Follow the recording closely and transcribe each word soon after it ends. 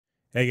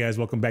Hey guys,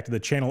 welcome back to the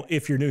channel.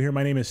 If you're new here,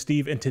 my name is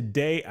Steve, and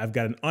today I've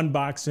got an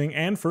unboxing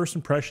and first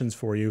impressions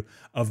for you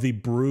of the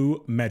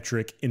Brew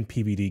Metric in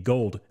PVD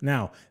Gold.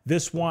 Now,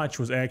 this watch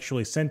was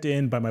actually sent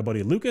in by my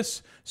buddy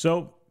Lucas,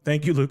 so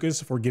thank you,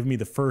 Lucas, for giving me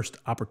the first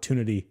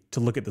opportunity to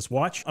look at this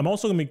watch. I'm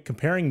also going to be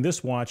comparing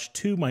this watch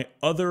to my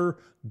other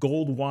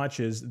gold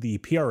watches, the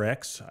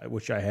PRX,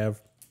 which I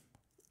have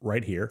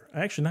right here.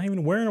 I'm actually not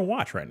even wearing a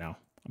watch right now.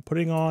 I'm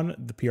putting on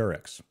the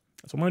PRX.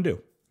 That's what I'm going to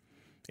do.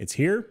 It's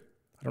here.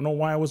 I don't know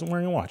why I wasn't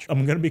wearing a watch.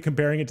 I'm going to be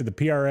comparing it to the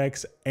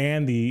PRX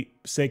and the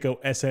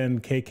Seiko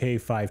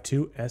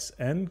SNKK52.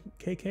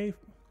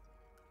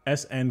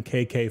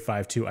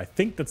 SNKK52. I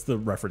think that's the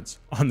reference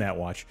on that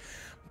watch.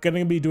 I'm going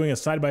to be doing a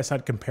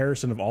side-by-side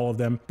comparison of all of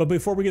them. But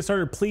before we get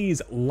started,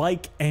 please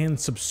like and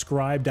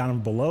subscribe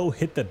down below.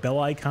 Hit the bell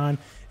icon.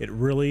 It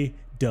really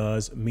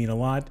does mean a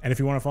lot. And if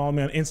you want to follow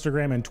me on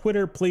Instagram and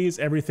Twitter, please,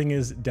 everything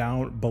is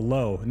down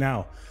below.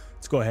 Now,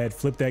 let's go ahead,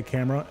 flip that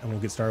camera, and we'll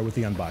get started with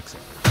the unboxing.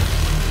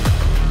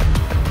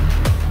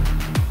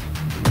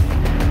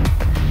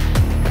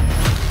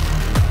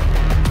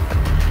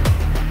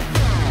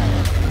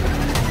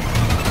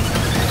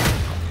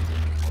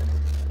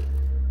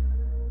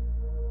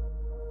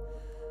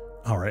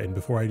 All right, and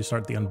before I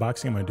start the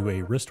unboxing, I'm going to do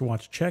a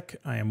wristwatch check.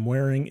 I am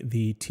wearing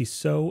the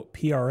Tissot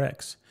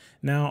PRX.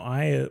 Now,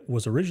 I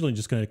was originally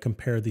just going to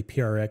compare the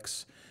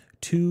PRX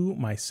to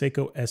my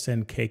Seiko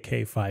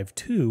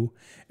SNKK52,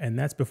 and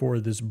that's before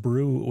this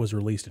Brew was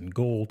released in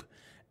gold.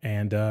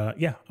 And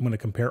yeah, I'm going to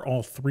compare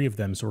all three of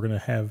them. So we're going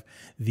to have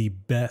the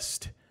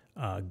best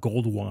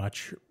gold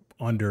watch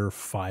under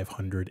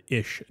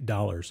 $500-ish.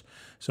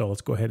 So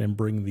let's go ahead and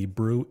bring the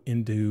Brew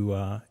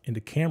into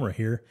camera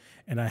here.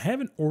 And I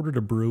haven't ordered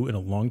a Brew in a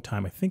long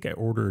time. I think I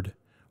ordered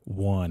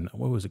one.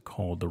 What was it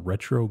called? The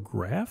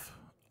chronograph?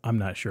 I'm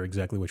not sure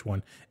exactly which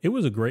one. It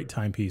was a great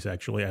timepiece,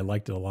 actually. I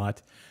liked it a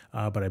lot,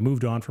 but I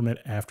moved on from it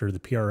after the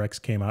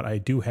PRX came out. I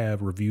do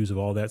have reviews of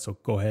all that, so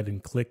go ahead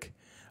and click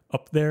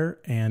up there,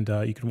 and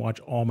you can watch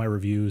all my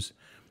reviews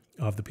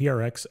of the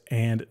PRX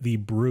and the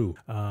Brew.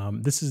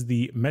 This is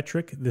the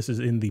Metric. This is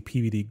in the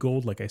PVD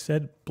Gold, like I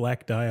said,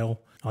 black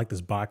dial. I like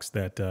this box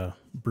that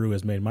Brew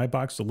has made. My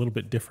box is a little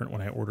bit different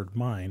when I ordered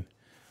mine.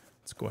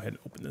 Let's go ahead and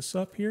open this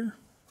up here.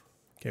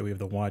 Okay, we have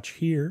the watch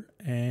here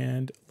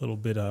and a little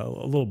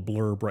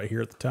blurb right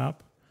here at the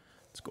top.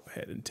 Let's go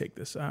ahead and take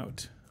this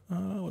out.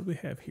 What do we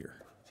have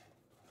here?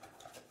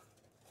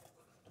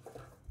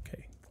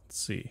 Okay, let's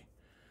see.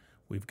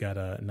 We've got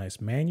a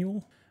nice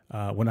manual.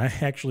 When I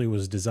actually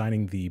was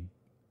designing the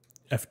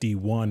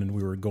FD1 and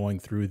we were going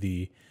through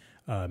the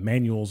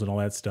manuals and all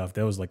that stuff,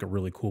 that was like a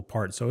really cool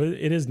part. So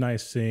it is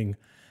nice seeing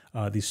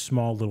these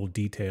small little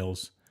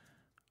details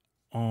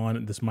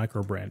on this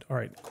micro brand. All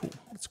right, cool.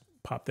 Let's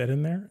pop that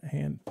in there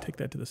and take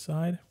that to the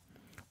side.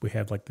 We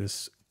have like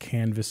this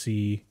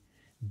canvasy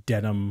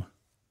denim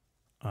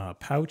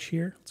pouch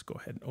here. Let's go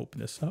ahead and open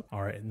this up.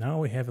 All right, now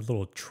we have a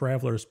little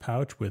traveler's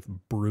pouch with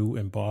Brew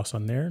embossed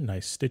on there.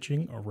 Nice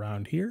stitching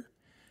around here.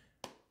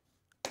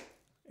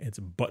 It's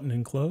buttoned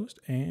and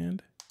closed,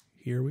 and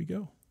here we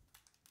go.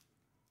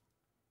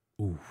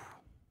 Ooh,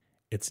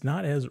 it's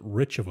not as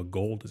rich of a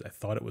gold as I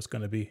thought it was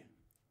going to be.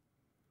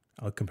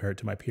 I'll compare it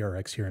to my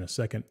PRX here in a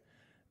second.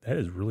 That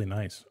is really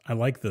nice. I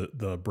like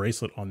the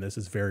bracelet on this.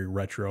 It's very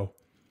retro.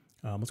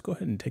 Let's go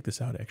ahead and take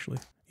this out, actually.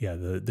 Yeah,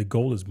 the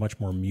gold is much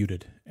more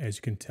muted, as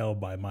you can tell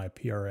by my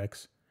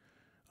PRX.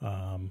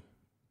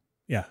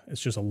 Yeah,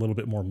 it's just a little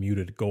bit more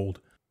muted gold.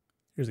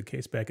 Here's the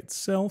case back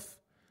itself.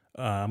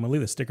 I'm going to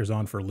leave the stickers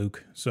on for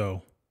Luke,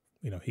 so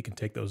you know he can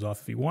take those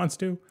off if he wants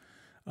to.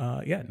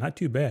 Yeah, not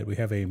too bad. We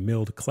have a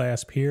milled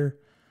clasp here.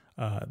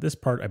 This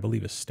part, I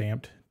believe, is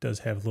stamped. It does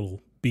have a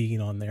little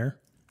bean on there.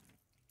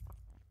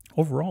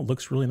 Overall, it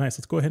looks really nice.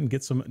 Let's go ahead and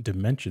get some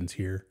dimensions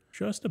here.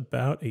 Just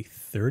about a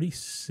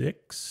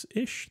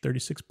 36-ish,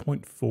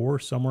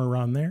 36.4, somewhere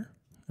around there.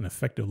 An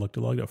effective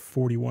look-to-lug of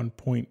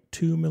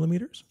 41.2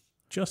 millimeters.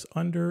 Just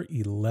under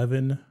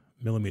 11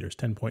 millimeters,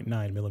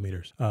 10.9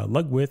 millimeters.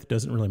 Lug width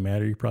doesn't really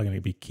matter. You're probably going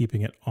to be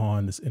keeping it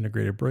on this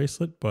integrated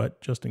bracelet,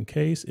 but just in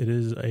case, it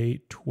is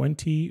a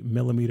 20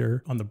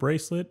 millimeter on the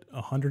bracelet,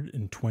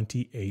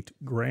 128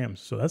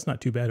 grams. So that's not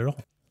too bad at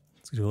all.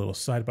 Let's do a little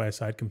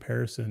side-by-side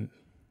comparison.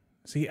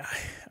 See, I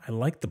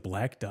like the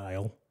black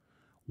dial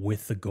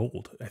with the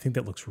gold. I think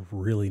that looks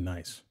really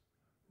nice.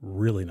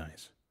 Really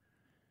nice.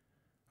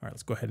 All right,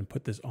 let's go ahead and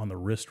put this on the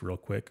wrist real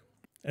quick.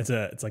 It's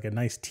like a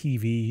nice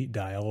TV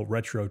dial,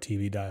 retro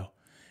TV dial.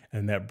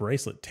 And that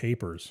bracelet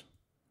tapers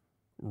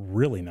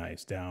really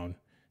nice down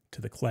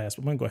to the clasp.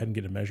 I'm going to go ahead and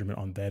get a measurement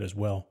on that as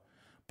well.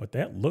 But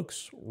that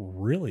looks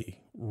really,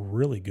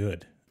 really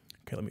good.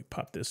 Okay, let me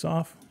pop this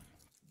off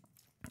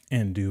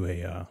and do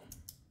a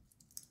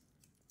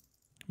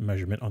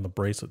measurement on the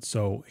bracelet.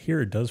 So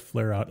here it does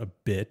flare out a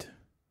bit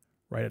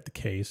right at the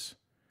case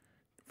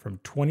from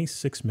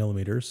 26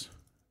 millimeters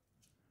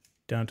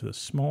down to the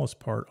smallest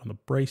part on the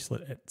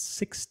bracelet at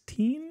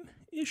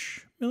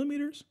 16-ish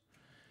millimeters.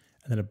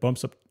 And then it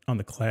bumps up on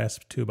the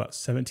clasp to about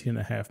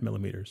 17.5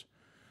 millimeters.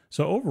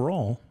 So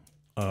overall,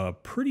 a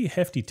pretty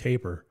hefty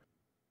taper.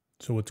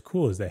 So what's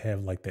cool is they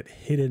have like that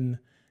hidden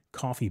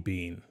coffee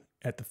bean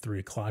at the 3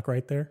 o'clock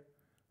right there.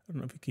 I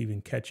don't know if you can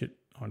even catch it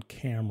on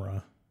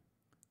camera.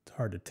 It's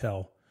hard to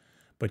tell,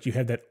 but you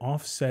have that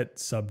offset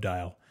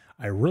subdial.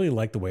 I really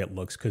like the way it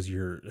looks because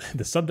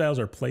the subdials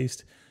are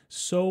placed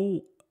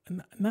so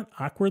not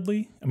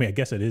awkwardly. I mean, I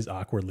guess it is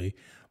awkwardly,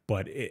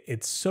 but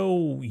it's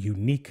so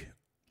unique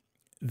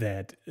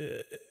that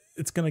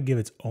it's going to give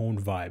its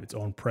own vibe, its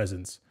own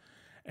presence.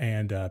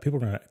 And people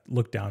are going to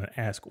look down and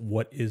ask,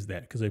 what is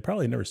that? Because they've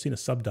probably never seen a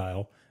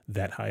subdial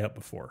that high up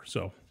before.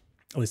 So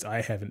at least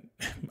I haven't,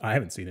 I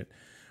haven't seen it.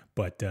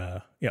 But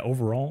yeah,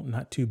 overall,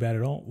 not too bad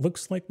at all.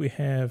 Looks like we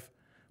have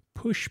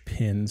push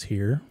pins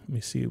here. Let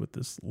me see what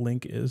this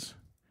link is.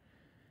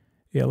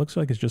 Yeah, it looks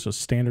like it's just a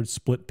standard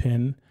split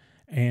pin.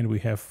 And we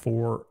have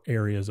 4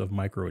 areas of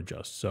micro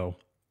adjust. So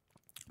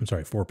I'm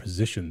sorry, 4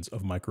 positions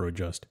of micro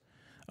adjust.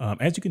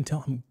 As you can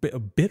tell, I'm a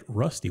bit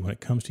rusty when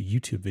it comes to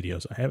YouTube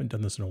videos. I haven't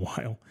done this in a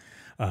while.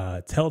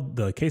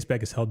 The case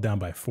back is held down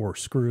by 4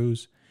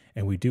 screws,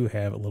 and we do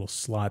have a little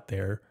slot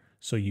there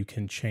so you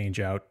can change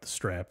out the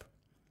strap.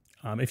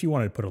 If you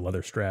wanted to put a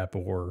leather strap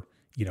or,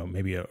 you know,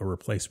 maybe a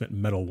replacement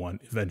metal one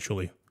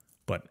eventually.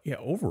 But yeah,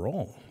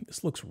 overall,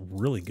 this looks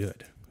really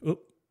good. Oh,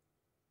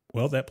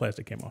 well, that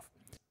plastic came off.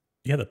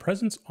 Yeah, the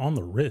presence on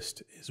the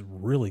wrist is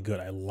really good.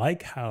 I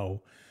like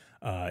how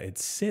it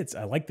sits.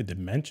 I like the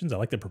dimensions. I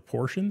like the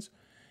proportions.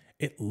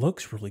 It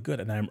looks really good.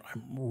 And I'm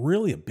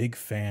really a big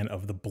fan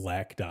of the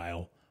black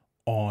dial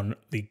on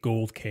the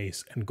gold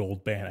case and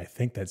gold band. I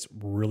think that's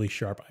really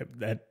sharp.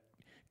 That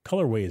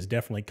colorway is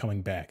definitely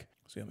coming back.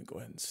 So let me go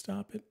ahead and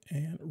stop it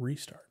and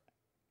restart.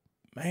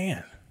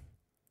 Man,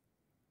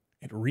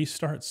 it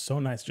restarts so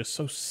nice, just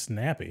so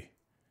snappy.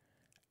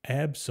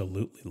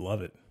 Absolutely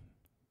love it.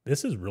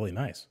 This is really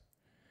nice.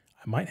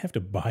 I might have to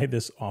buy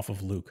this off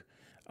of Luke.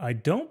 I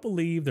don't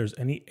believe there's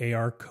any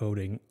AR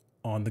coating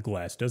on the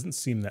glass. Doesn't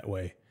seem that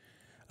way.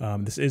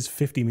 This is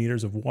 50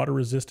 meters of water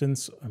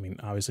resistance. I mean,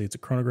 obviously it's a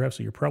chronograph,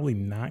 so you're probably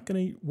not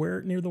going to wear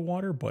it near the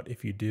water, but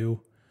if you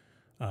do,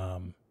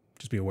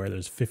 just be aware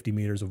there's 50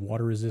 meters of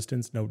water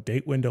resistance. No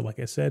date window, like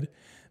I said.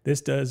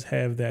 This does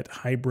have that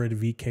hybrid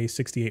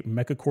VK68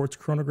 Mecha Quartz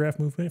chronograph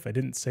movement. If I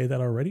didn't say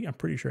that already, I'm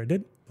pretty sure I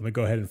did. Let me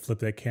go ahead and flip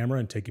that camera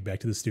and take you back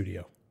to the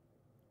studio.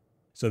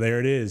 So there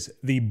it is,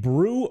 the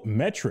Brew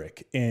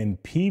Metric in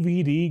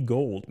PVD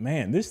Gold.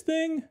 Man, this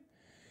thing,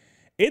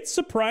 it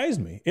surprised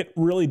me. It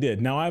really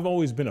did. Now, I've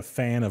always been a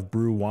fan of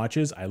Brew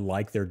watches. I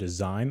like their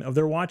design of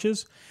their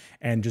watches.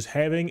 And just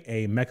having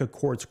a Mecha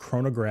Quartz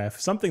chronograph,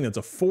 something that's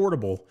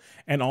affordable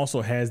and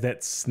also has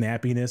that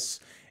snappiness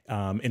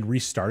in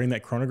restarting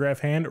that chronograph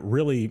hand,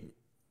 really,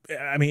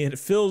 I mean, it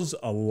fills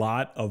a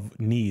lot of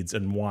needs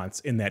and wants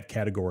in that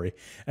category.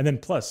 And then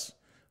plus,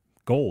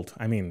 gold.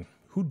 I mean,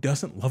 who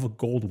doesn't love a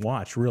gold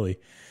watch, really?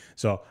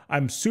 So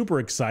I'm super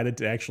excited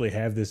to actually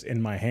have this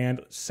in my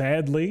hand.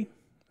 Sadly,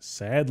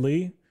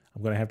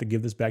 I'm going to have to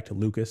give this back to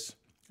Lucas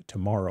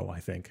tomorrow, I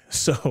think.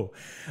 So,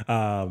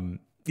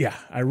 yeah,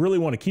 I really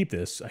want to keep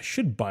this. I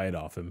should buy it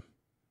off him.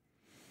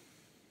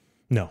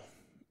 No,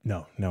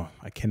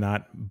 I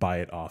cannot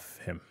buy it off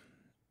him.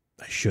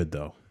 I should,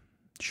 though.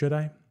 Should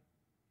I?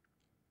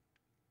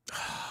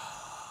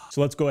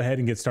 So let's go ahead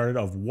and get started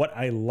of what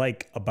I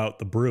like about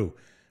the Brew.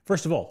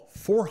 First of all,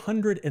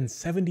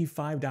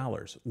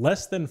 $475,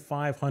 less than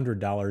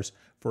 $500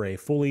 for a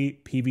fully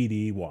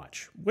PVD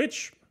watch,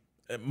 which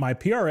my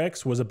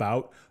PRX was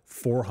about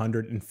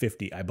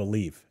 $450, I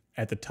believe,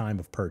 at the time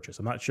of purchase.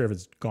 I'm not sure if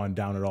it's gone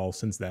down at all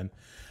since then,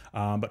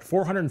 but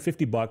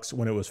 $450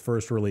 when it was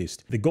first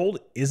released. The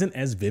gold isn't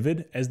as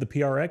vivid as the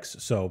PRX,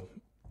 so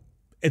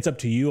it's up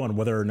to you on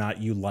whether or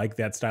not you like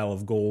that style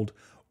of gold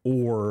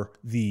or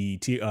the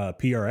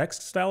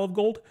PRX style of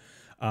gold.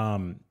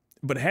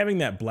 But having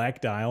that black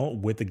dial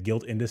with the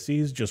gilt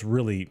indices just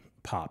really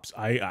pops.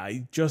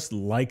 I just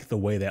like the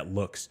way that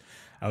looks.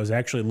 I was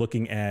actually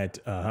looking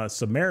at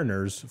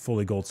Submariners,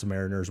 fully gold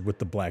Submariners with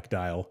the black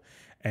dial.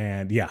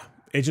 And yeah,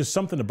 it's just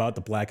something about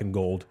the black and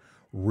gold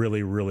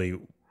really, really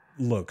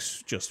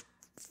looks just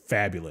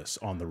fabulous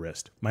on the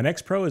wrist. My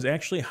next pro is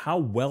actually how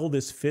well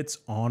this fits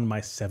on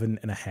my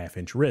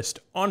 7.5-inch wrist.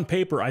 On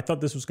paper, I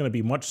thought this was going to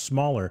be much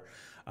smaller.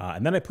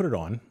 And then I put it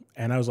on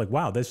and I was like,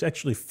 wow, this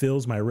actually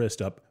fills my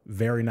wrist up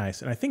very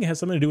nice. And I think it has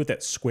something to do with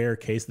that square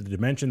case. The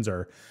dimensions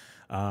are,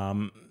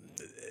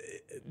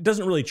 it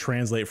doesn't really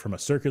translate from a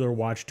circular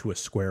watch to a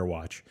square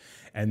watch.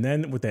 And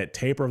then with that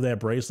taper of that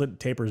bracelet,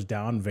 it tapers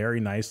down very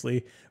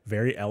nicely,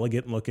 very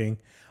elegant looking.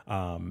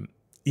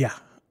 Yeah,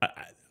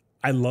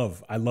 I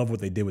love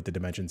what they did with the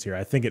dimensions here.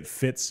 I think it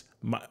fits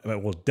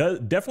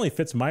definitely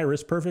fits my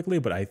wrist perfectly,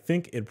 but I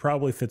think it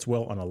probably fits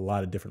well on a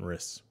lot of different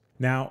wrists.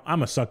 Now,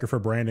 I'm a sucker for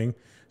branding,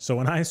 so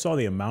when I saw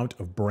the amount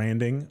of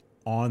branding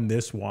on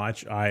this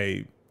watch,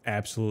 I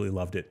absolutely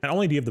loved it. Not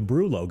only do you have the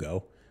Brew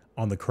logo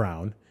on the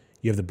crown,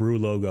 you have the Brew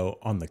logo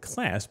on the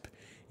clasp,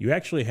 you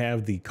actually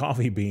have the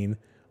coffee bean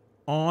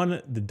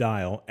on the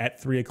dial at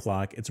 3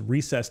 o'clock. It's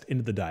recessed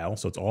into the dial,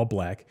 so it's all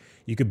black.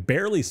 You could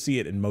barely see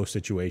it in most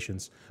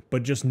situations,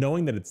 but just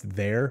knowing that it's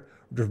there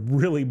just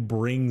really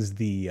brings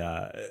the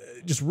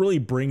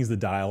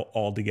dial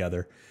all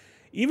together.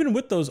 Even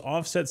with those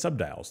offset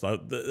subdials,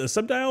 the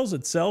subdials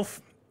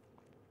itself,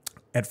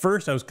 at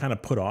first I was kind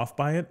of put off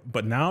by it,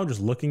 but now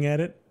just looking at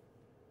it,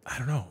 I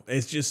don't know.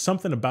 It's just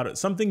something about it,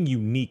 something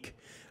unique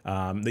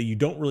that you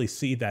don't really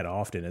see that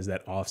often is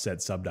that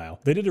offset subdial.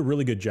 They did a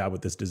really good job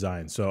with this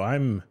design, so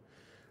I'm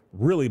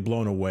really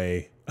blown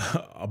away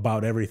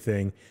about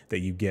everything that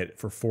you get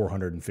for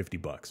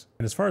 $450.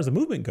 And as far as the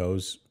movement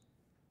goes,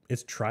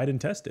 it's tried and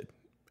tested.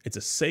 It's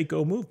a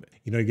Seiko movement.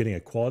 You know, you're getting a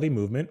quality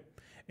movement,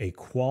 a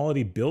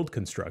quality build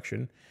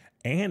construction,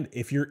 and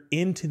if you're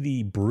into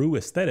the Brew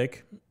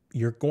aesthetic,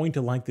 you're going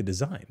to like the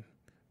design.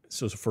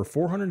 So for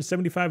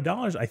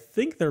 $475, I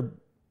think they're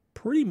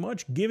pretty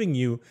much giving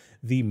you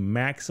the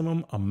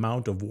maximum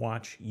amount of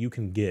watch you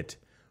can get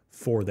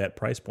for that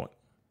price point.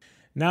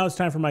 Now it's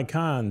time for my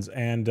cons,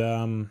 and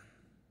I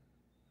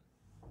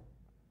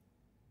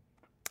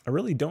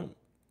really don't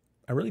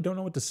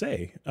know what to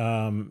say.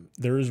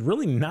 There is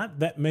really not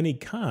that many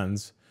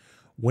cons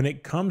when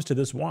it comes to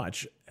this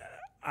watch.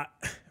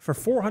 For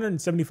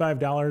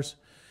 $475,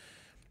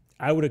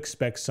 I would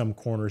expect some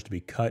corners to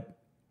be cut,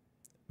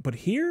 but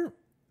here,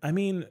 I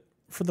mean,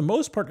 for the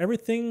most part,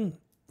 everything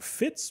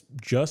fits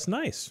just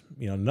nice.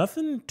 You know,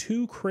 nothing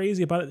too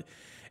crazy about it.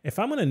 If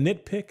I'm gonna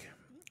nitpick,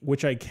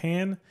 which I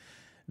can,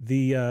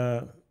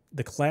 the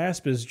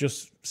clasp is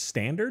just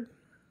standard.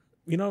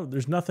 You know,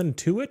 there's nothing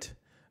to it.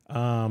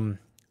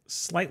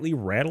 Slightly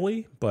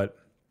rattly, but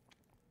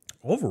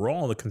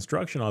overall, the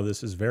construction of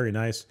this is very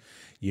nice.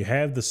 You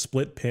have the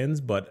split pins,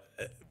 but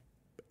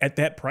at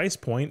that price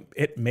point,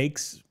 it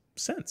makes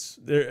sense.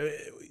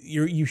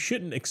 You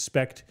shouldn't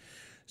expect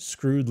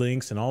screwed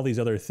links and all these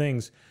other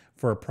things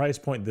for a price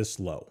point this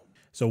low.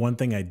 So one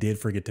thing I did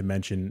forget to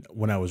mention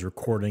when I was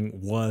recording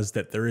was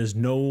that there is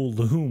no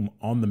loom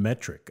on the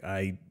Metric.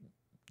 I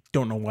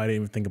don't know why I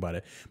didn't even think about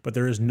it, but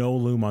there is no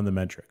loom on the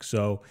Metric.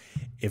 So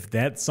if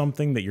that's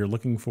something that you're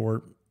looking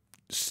for,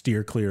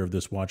 steer clear of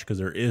this watch because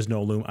there is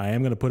no loom. I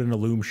am going to put in a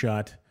loom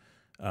shot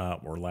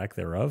or lack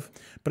thereof.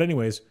 But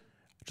anyways,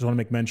 I just want to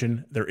make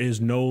mention, there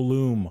is no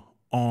loom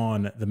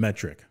on the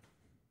Metric.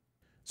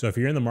 So if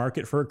you're in the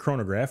market for a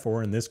chronograph,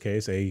 or in this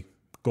case, a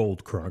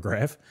gold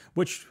chronograph,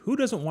 which who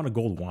doesn't want a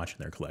gold watch in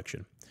their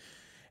collection,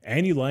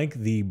 and you like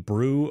the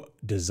Brew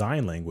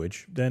design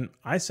language, then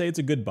I say it's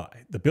a good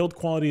buy. The build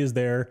quality is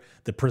there.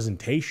 The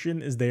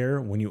presentation is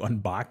there. When you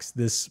unbox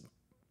this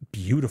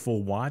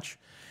beautiful watch,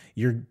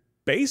 you're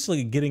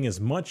basically getting as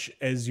much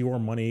as your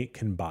money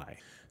can buy.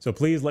 So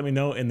please let me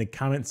know in the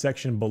comment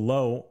section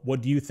below,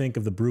 what do you think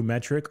of the Brew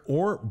Metric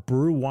or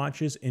Brew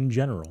watches in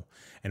general?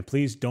 And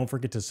please don't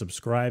forget to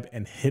subscribe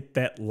and hit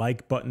that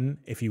like button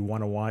if you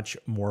want to watch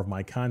more of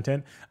my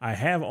content. I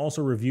have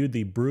also reviewed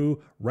the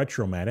Brew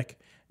Retromatic,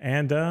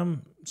 and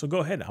so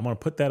go ahead. I'm going to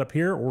put that up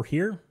here or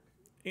here.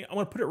 I'm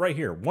going to put it right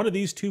here. One of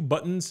these two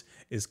buttons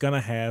is going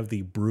to have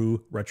the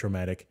Brew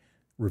Retromatic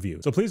review.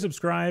 So please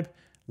subscribe,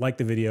 like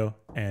the video,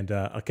 and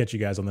I'll catch you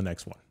guys on the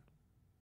next one.